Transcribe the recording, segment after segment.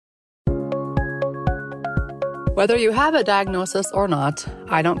Whether you have a diagnosis or not,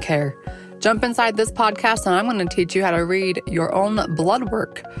 I don't care. Jump inside this podcast and I'm going to teach you how to read your own blood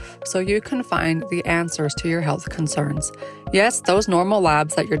work so you can find the answers to your health concerns. Yes, those normal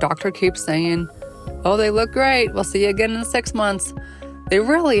labs that your doctor keeps saying, oh, they look great, we'll see you again in 6 months. They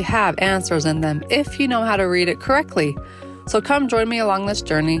really have answers in them if you know how to read it correctly. So come join me along this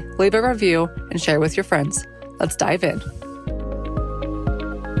journey, leave a review, and share with your friends. Let's dive in.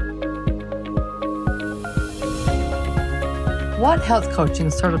 What health coaching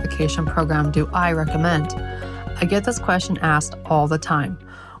certification program do I recommend? I get this question asked all the time.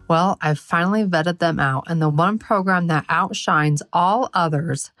 Well, I've finally vetted them out, and the one program that outshines all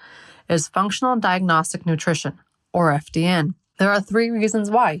others is Functional Diagnostic Nutrition, or FDN. There are 3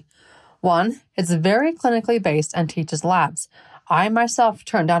 reasons why. 1, it's very clinically based and teaches labs. I myself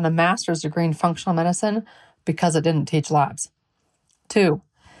turned down a master's degree in functional medicine because it didn't teach labs. 2,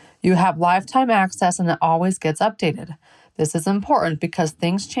 you have lifetime access and it always gets updated. This is important because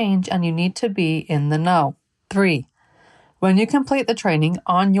things change and you need to be in the know. 3, when you complete the training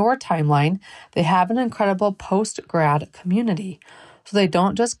on your timeline, they have an incredible post-grad community. So they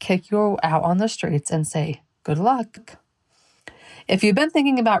don't just kick you out on the streets and say, good luck. If you've been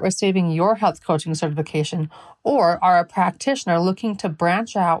thinking about receiving your health coaching certification or are a practitioner looking to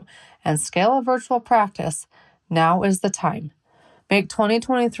branch out and scale a virtual practice, now is the time. Make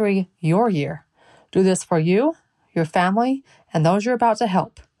 2023 your year. Do this for you, your family, and those you're about to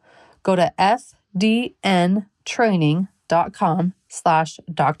help. Go to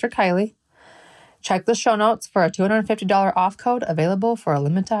fdntraining.com/Dr. Kylie. Check the show notes for a $250 off code available for a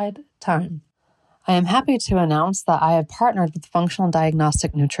limited time. I am happy to announce that I have partnered with Functional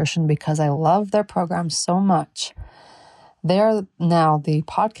Diagnostic Nutrition because I love their program so much. They are now the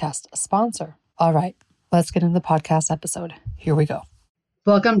podcast sponsor. All right, let's get into the podcast episode. Here we go.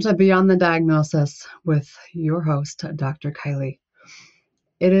 Welcome to Beyond the Diagnosis with your host, Dr. Kylie.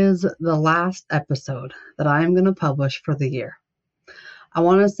 It is the last episode that I am going to publish for the year. I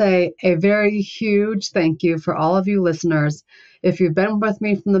want to say a very huge thank you for all of you listeners. If you've been with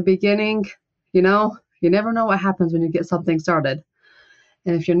me from the beginning, you never know what happens when you get something started.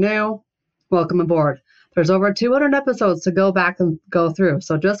 And if you're new, welcome aboard. There's over 200 episodes to go back and go through.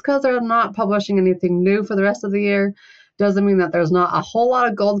 So just because they're not publishing anything new for the rest of the year doesn't mean that there's not a whole lot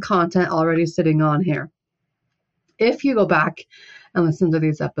of gold content already sitting on here. If you go back and listen to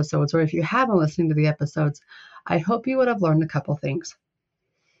these episodes, or if you haven't listened to the episodes, I hope you would have learned a couple things.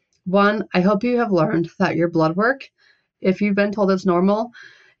 1, I hope you have learned that your blood work, if you've been told it's normal,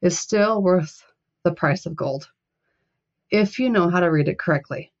 is still worth the price of gold, if you know how to read it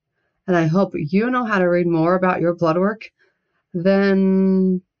correctly. And I hope you know how to read more about your blood work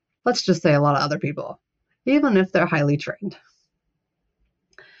than, let's just say, a lot of other people, even if they're highly trained.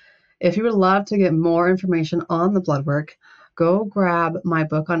 If you would love to get more information on the blood work, go grab my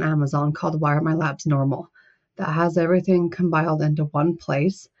book on Amazon called Why Are My Labs Normal? That has everything compiled into one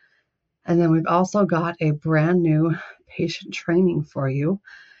place. And then we've also got a brand new patient training for you.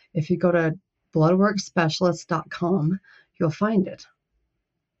 If you go to bloodworkspecialist.com, you'll find it.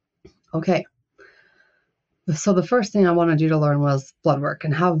 Okay. So the first thing I wanted you to learn was blood work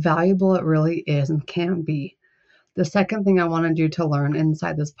and how valuable it really is and can be. The second thing I wanted you to learn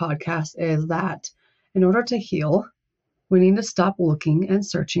inside this podcast is that in order to heal, we need to stop looking and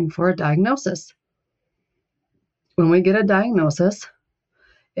searching for a diagnosis. When we get a diagnosis,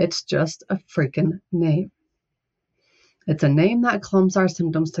 it's just a freaking name. It's a name that clumps our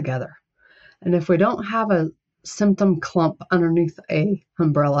symptoms together. And if we don't have a symptom clump underneath a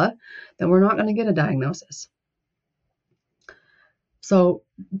umbrella, then we're not going to get a diagnosis. So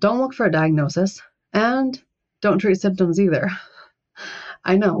don't look for a diagnosis and don't treat symptoms either.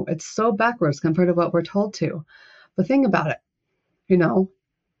 I know it's so backwards compared to what we're told to, but think about it.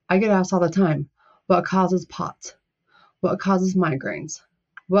 I get asked all the time, what causes POTS? What causes migraines?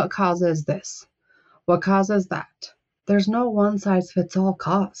 What causes this? What causes that? There's no one size fits all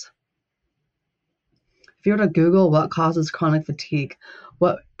cause. If you were to Google what causes chronic fatigue,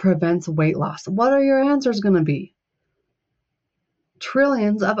 what prevents weight loss, what are your answers going to be?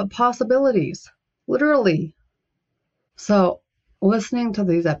 Trillions of possibilities, literally. So listening to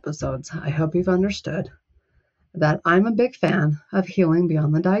these episodes, I hope you've understood that I'm a big fan of healing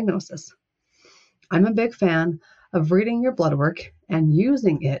beyond the diagnosis. I'm a big fan of reading your blood work and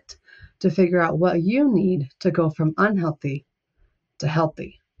using it to figure out what you need to go from unhealthy to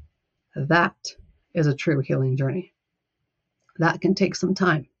healthy. That is a true healing journey. That can take some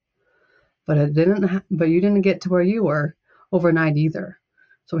time, but you didn't get to where you were overnight either.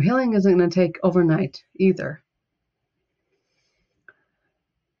 So healing isn't going to take overnight either.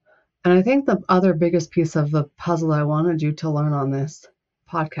 And I think the other biggest piece of the puzzle I wanted you to learn on this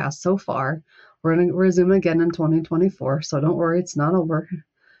podcast so far, we're going to resume again in 2024. So don't worry, it's not over.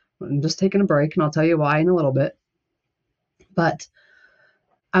 I'm just taking a break, and I'll tell you why in a little bit. But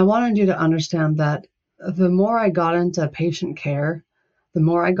I wanted you to understand that the more I got into patient care, the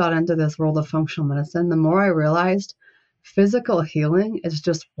more I got into this world of functional medicine, the more I realized physical healing is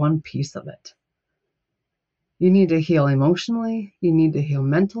just one piece of it. You need to heal emotionally, you need to heal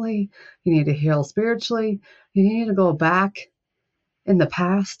mentally, you need to heal spiritually, you need to go back in the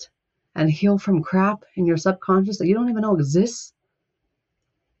past and heal from crap in your subconscious that you don't even know exists.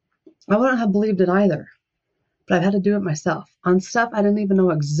 I wouldn't have believed it either, but I've had to do it myself on stuff I didn't even know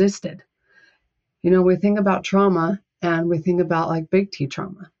existed. We think about trauma and we think about like big T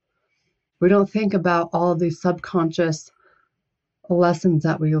trauma. We don't think about all of these subconscious lessons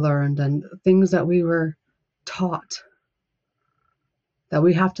that we learned and things that we were taught that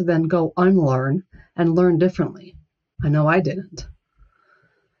we have to then go unlearn and learn differently. I know I didn't.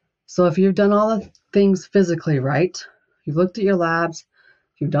 So if you've done all the things physically right, you've looked at your labs,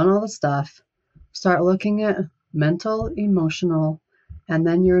 you've done all the stuff, start looking at mental, emotional, and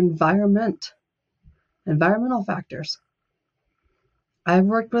then your environmental factors. I've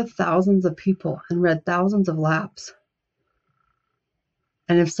worked with thousands of people and read thousands of labs.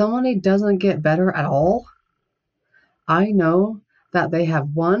 And if somebody doesn't get better at all, I know that they have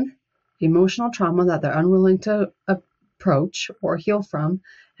one, emotional trauma that they're unwilling to approach or heal from,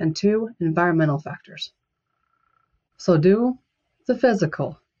 and two, environmental factors. So do the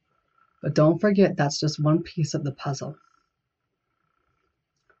physical, but don't forget that's just one piece of the puzzle.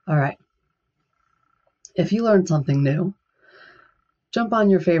 All right. If you learned something new, jump on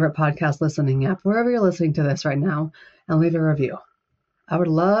your favorite podcast listening app, wherever you're listening to this right now, and leave a review. I would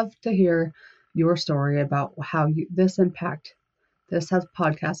love to hear your story about how this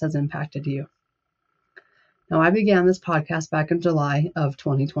podcast has impacted you. Now, I began this podcast back in July of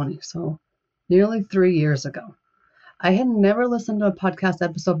 2020, so nearly 3 years ago. I had never listened to a podcast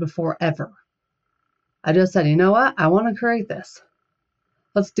episode before, ever. I just said, you know what? I want to create this.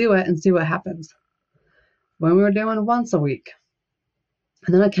 Let's do it and see what happens. When we were doing once a week,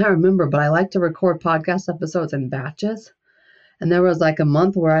 and then I can't remember, but I like to record podcast episodes in batches. And there was like a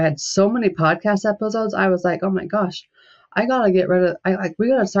month where I had so many podcast episodes, I was like, oh my gosh, I got to get rid of, we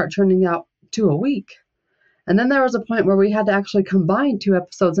got to start churning out 2 a week. And then there was a point where we had to actually combine 2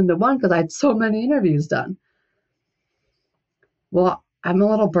 episodes into one because I had so many interviews done. Well, I'm a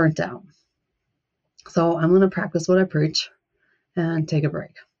little burnt out. So I'm going to practice what I preach and take a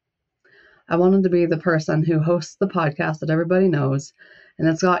break. I wanted to be the person who hosts the podcast that everybody knows, and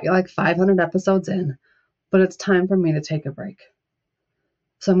it's got like 500 episodes in, but it's time for me to take a break.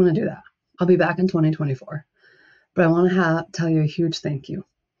 So I'm going to do that. I'll be back in 2024. But I want to tell you a huge thank you.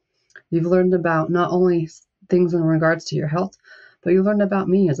 You've learned about not only things in regards to your health, but you learned about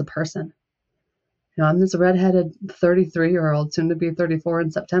me as a person. I'm this redheaded 33-year-old, soon to be 34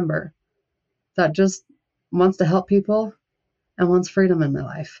 in September, that just wants to help people and wants freedom in my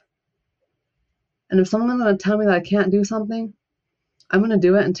life. And if someone's going to tell me that I can't do something, I'm going to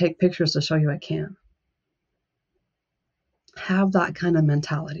do it and take pictures to show you I can. Have that kind of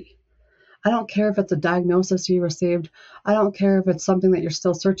mentality. I don't care if it's a diagnosis you received. I don't care if it's something that you're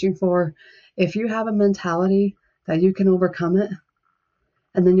still searching for. If you have a mentality that you can overcome it,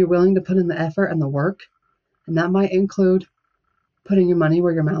 and then you're willing to put in the effort and the work, and that might include putting your money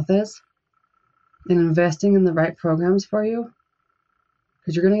where your mouth is and investing in the right programs for you,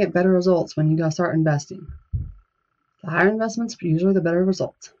 because you're going to get better results when you start investing. The higher investments, usually the better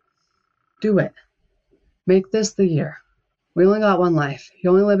results. Do it. Make this the year. We only got one life.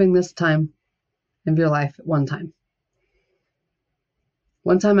 You're only living this time of your life one time.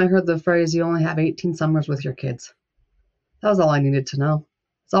 One time I heard the phrase, you only have 18 summers with your kids. That was all I needed to know.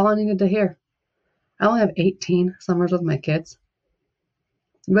 That's all I needed to hear. I only have 18 summers with my kids.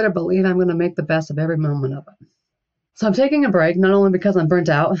 You better believe I'm going to make the best of every moment of it. So I'm taking a break, not only because I'm burnt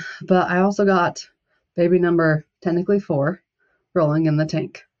out, but I also got baby number, technically 4, rolling in the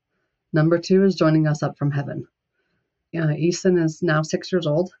tank. Number 2 is joining us up from heaven. Easton is now 6 years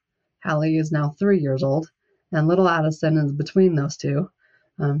old. Hallie is now 3 years old. And little Addison is between those two.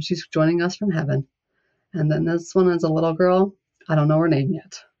 She's joining us from heaven. And then this one is a little girl. I don't know her name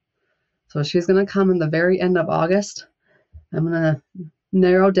yet. So she's going to come in the very end of August. I'm going to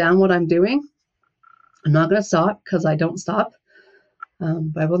narrow down what I'm doing. I'm not going to stop because I don't stop.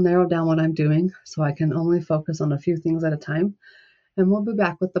 But I will narrow down what I'm doing so I can only focus on a few things at a time. And we'll be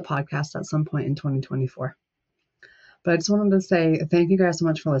back with the podcast at some point in 2024. But I just wanted to say thank you guys so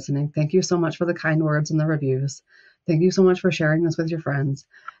much for listening. Thank you so much for the kind words and the reviews. Thank you so much for sharing this with your friends.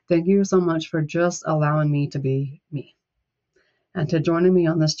 Thank you so much for just allowing me to be me and to joining me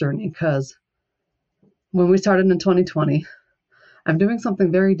on this journey, because when we started in 2020, I'm doing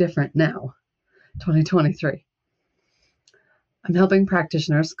something very different now, 2023. I'm helping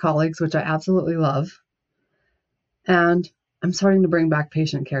practitioners, colleagues, which I absolutely love, and I'm starting to bring back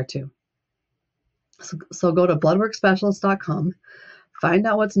patient care too. So go to bloodworkspecialist.com, find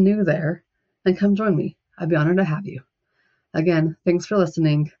out what's new there, and come join me. I'd be honored to have you. Again, thanks for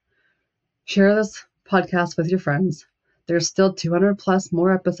listening. Share this podcast with your friends. There's still 200 plus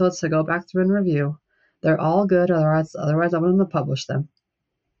more episodes to go back through and review. They're all good, otherwise I wouldn't have published them.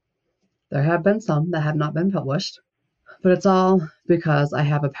 There have been some that have not been published, but it's all because I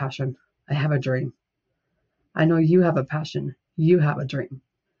have a passion. I have a dream. I know you have a passion. You have a dream.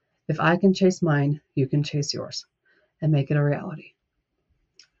 If I can chase mine, you can chase yours and make it a reality.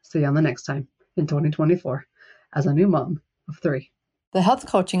 See you on the next time in 2024 as a new mom of 3. The health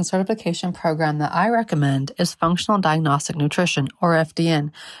coaching certification program that I recommend is Functional Diagnostic Nutrition, or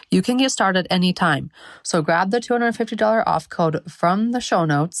FDN. You can get started anytime. So grab the $250 off code from the show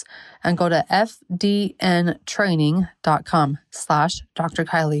notes and go to fdntraining.com/Dr.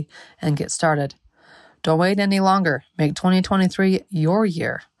 Kylie and get started. Don't wait any longer. Make 2023 your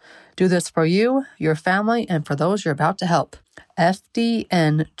year. Do this for you, your family, and for those you're about to help.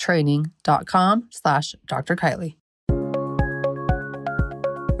 fdntraining.com/Dr. Kylie.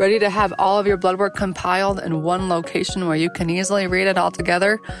 Ready to have all of your blood work compiled in one location where you can easily read it all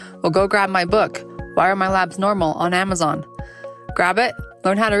together? Well, go grab my book, Why Are My Labs Normal, on Amazon. Grab it,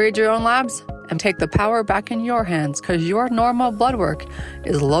 learn how to read your own labs, and take the power back in your hands, because your normal blood work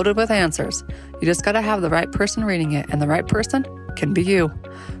is loaded with answers. You just got to have the right person reading it, and the right person can be you.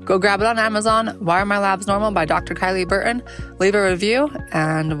 Go grab it on Amazon, Why Are My Labs Normal by Dr. Kylie Burton. Leave a review,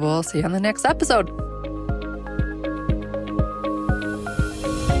 and we'll see you on the next episode.